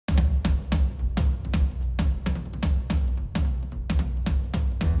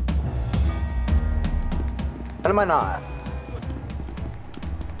am I not?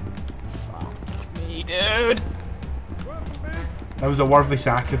 Fuck me, dude. That was a worthy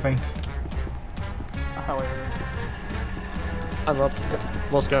sacrifice. I'm up.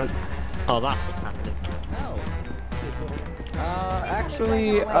 What's going? Oh, that's what's happening.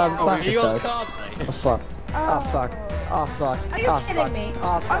 Actually, You Scientist got does. card, mate. Oh fuck. Oh fuck. Oh fuck. Are you kidding me?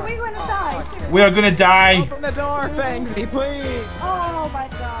 Are we going to die? Seriously? We are gonna die. Open the door, Fangy, please! Oh my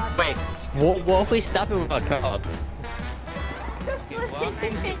god. Wait, what if we stab him with our cards? Just please.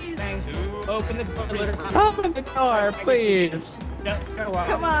 Open the door. Open the door, please!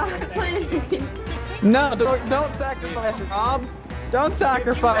 Come on, please. No, don't sacrifice Rob! Don't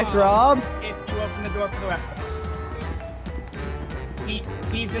sacrifice Rob! If you open the door for the rest of us.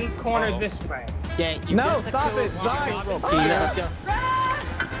 He's in the corner this way. Yeah, you No, have to stop kill it, one Zai. of us. Oh, Yeah, let's go.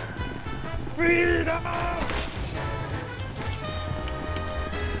 Freedom!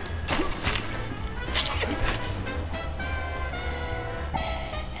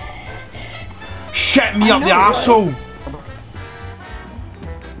 Shit me up the asshole.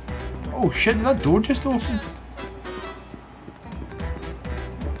 Oh shit, did that door just open?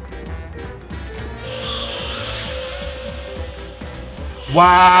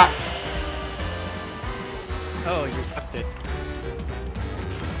 What? Oh, you fucked it.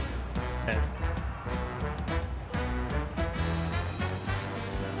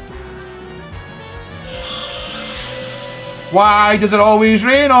 Why does it always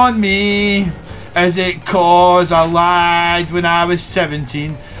rain on me? Is it cause I lied when I was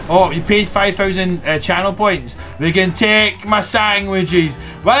 17? Oh, you paid 5,000 channel points. They can take my sandwiches,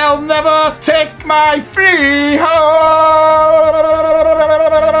 but they'll never take my free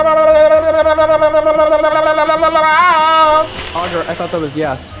Augur, I thought that was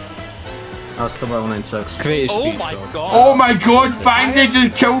yes. That's the 196. Oh my god. Oh my god, Fancy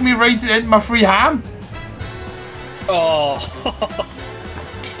just killed me right in my free ham. Oh.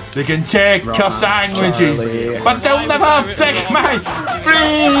 They can take your sandwiches, Charlie. but they'll never take my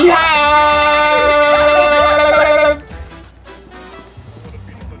free ham.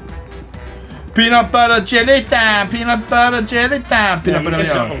 Peanut butter jelly time, peanut butter jelly time, peanut butter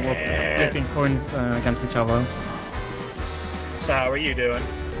jelly. Flipping coins against each other. So how are you doing?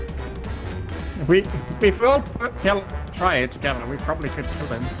 If we all try it together, we probably could kill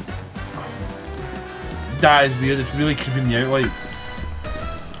him. That is weird. It's really creeping me out. Like,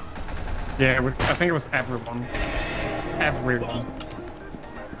 Yeah, I think it was everyone. Everyone.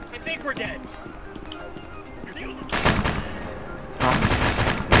 I think we're dead.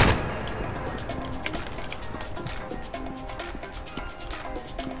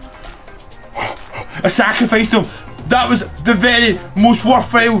 I sacrificed him. That was the very most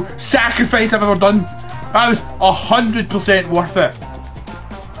worthwhile sacrifice I've ever done. That was 100% worth it.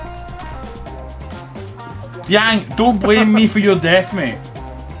 Yang, don't blame me for your death, mate.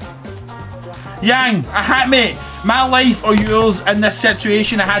 Yang, I had, mate, my life or yours in this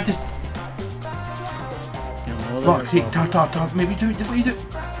situation, I had this. Fuck's sake, tar, maybe do it before you do.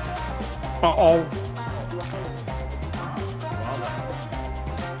 Uh-oh.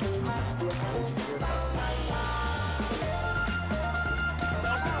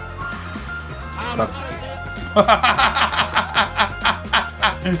 Fuck.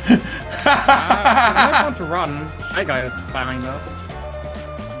 I want to run. Shy guy is behind us.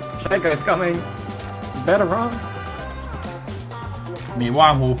 Shy guy is coming. Better run. Mate, what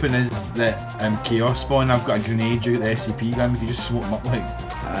I'm hoping is that Chaos Spawn, I've got a grenade out the SCP gun, we can just smoke them up like.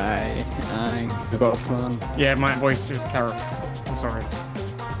 Aye, we got a plan. Yeah, my voice just carrots. I'm sorry.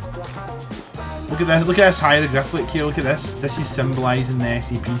 Look at this hieroglyphic here, look at this. This is symbolising the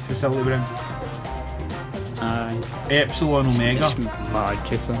SCP's facility we're in. Aye. Epsilon Omega. It's my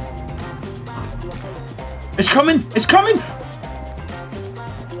kitten. It's coming! It's coming!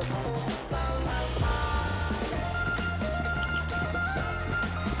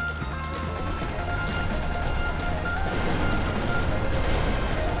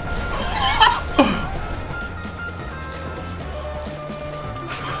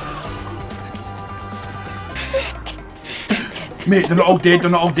 Mate, they're not all dead, they're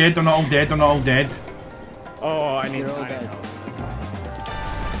not all dead, they're not all dead, they're not all dead. Oh, I need to.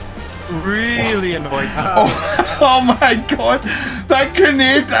 Really annoyed. Oh my god! That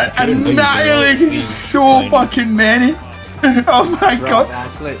grenade annihilated so fucking many! Oh my god!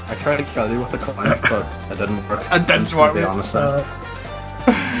 Honestly, I tried to kill you with the coin, but it didn't work. It didn't work. To be honest.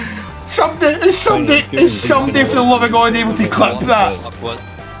 Is somebody for the love of God able to clip that?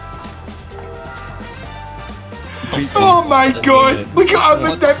 Oh my god! Look at him,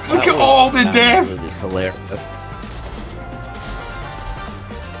 look at all the death! Hilarious.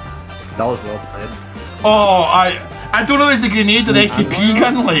 That was well played. Oh, I don't know if it's the grenade or the SCP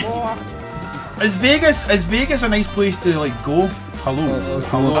gun, like. Is Vegas a nice place to like go?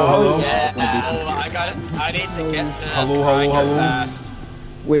 Hello. Yeah. I need to get to hello. fast.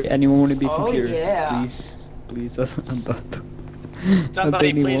 Wait, anyone want to be Oh, computer? yeah. Please.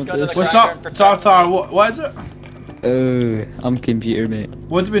 Somebody please go to the What's grinder up, and protect Tartar? me. What is it? I'm computer, mate.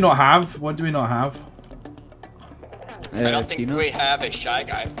 What do we not have? I don't think we have a shy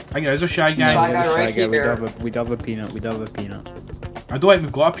guy. I think there's a shy guy. Shy guy right here. We'd have a peanut. I don't think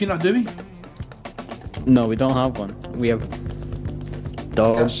we've got a peanut, do we? No, we don't have one. We have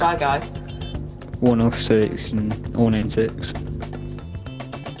Go dog shy guy. 106 and 196.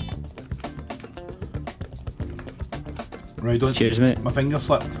 Right, don't. Cheers, mate. My finger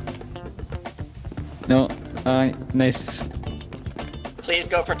slipped. No, alright, nice. Please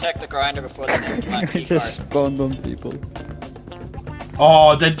go protect the grinder before they get my I key just card. spawned on people.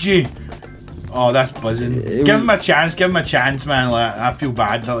 Oh, did you? Oh, that's buzzing. It Give was- him a chance, man. Like, I feel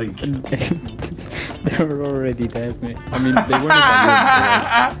bad that like. They were already dead, mate. I mean, they weren't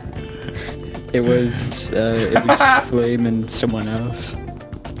that. It was Flame and someone else.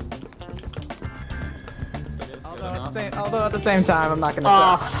 Although at the same time, I'm not gonna.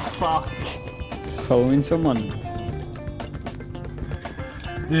 Oh, fuck. Following someone.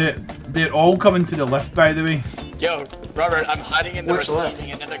 They're all coming to the lift, by the way. Yo, Robert, I'm hiding in the Which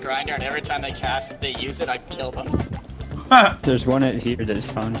receiving end of the grinder, and every time they use it, I kill them. There's one out here that's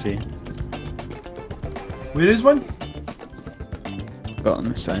fancy. Where is one? Got on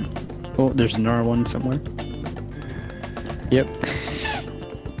the sign. Oh, there's another one somewhere. Yep.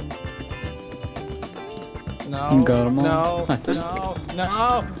 No. Got 'em all.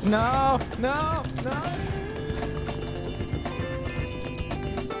 No.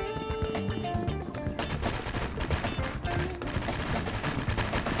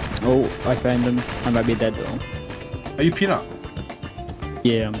 Oh, I found him. I might be dead though. Are you peanut?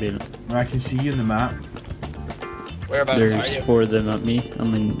 Yeah, I'm being. I can see you in the map. Whereabouts are There's you? 4 of them at me.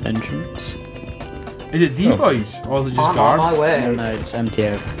 I'm in entrance. Is it D-boys or is it just I'm on my guards? way. No, it's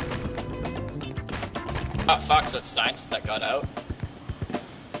MTF. Oh fuck, so it's scientists that got out.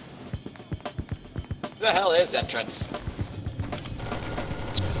 Who the hell is entrance?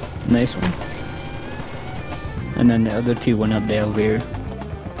 Nice one. And then the other 2 went up the elevator.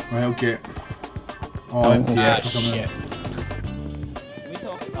 Right, okay. Oh, Oh, MTF Ah, are coming shit.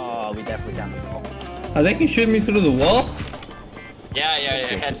 in. Oh, we definitely can't talk. I think you shoot me through the wall. Yeah,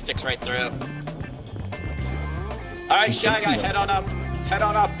 your head sticks right through. Alright, Shy Guy, head on up.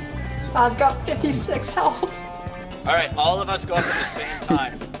 I've got 56 health. Alright, all of us go up at the same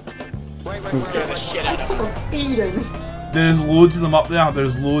time. Scare the shit out I of took them. a beating. There's loads of them up there.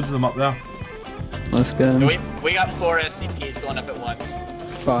 Let's go. We got 4 SCPs going up at once.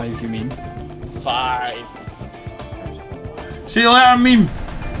 5, you mean? 5. See you later, meme.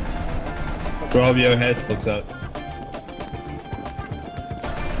 Rob your head looks out.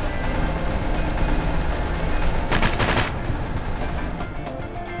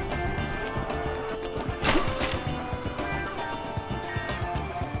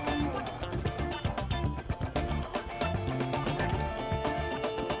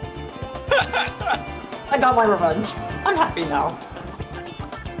 I got my revenge. I'm happy now.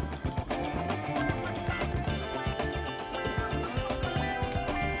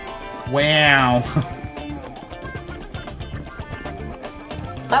 Wow.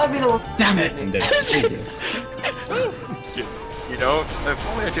 That would be the one. Damn it. I'm dead. You know, if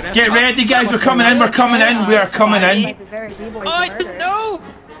only I didn't Get ready, guys. We're coming in. We are coming in. Oh no!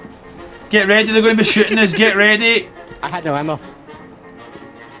 Get ready. They're going to be shooting us. Get ready. I had no ammo.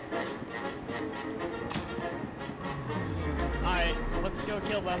 Alright, let's go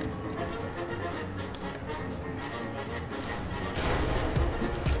kill them.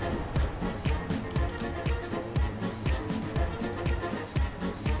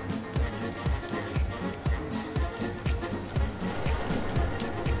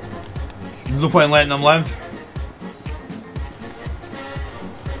 There's no point in letting them live.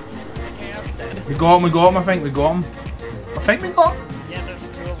 We got him. I think we got him. Yeah, there's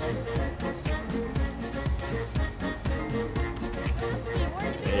 2 of them.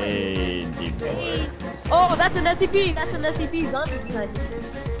 Hey, D-boy. Oh, that's an SCP. That's an SCP zombie behind you.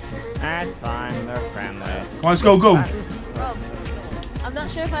 That's fine, they're friendly. Come on, let's go. Rob, I'm not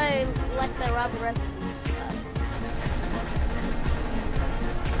sure if I like that Rob recipe.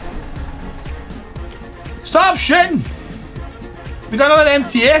 Stop shooting. We got another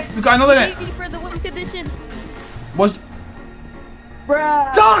MTF. We got another. Maybe for the win condition. Was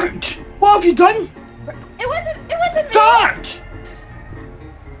Bruh. Dark. What have you done? It wasn't me. Dark.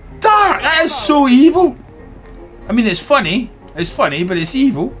 That is so evil. I mean, it's funny. It's funny, but it's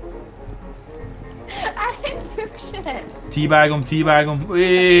evil. I didn't do shit. Teabag him, teabag him.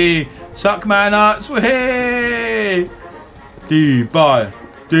 Whee! Suck my nuts. Whee! D-bye.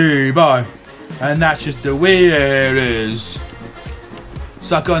 D-bye. And that's just the way it is.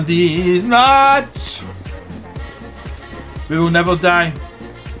 Suck on these nuts. We will never die.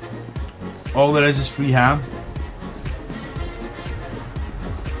 All there is free ham.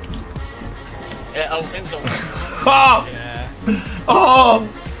 Yeah, oh, wins over. Oh! Yeah. Oh!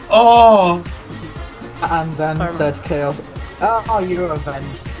 Oh! And then said Chaos. Oh, you're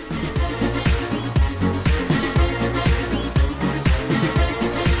avenged.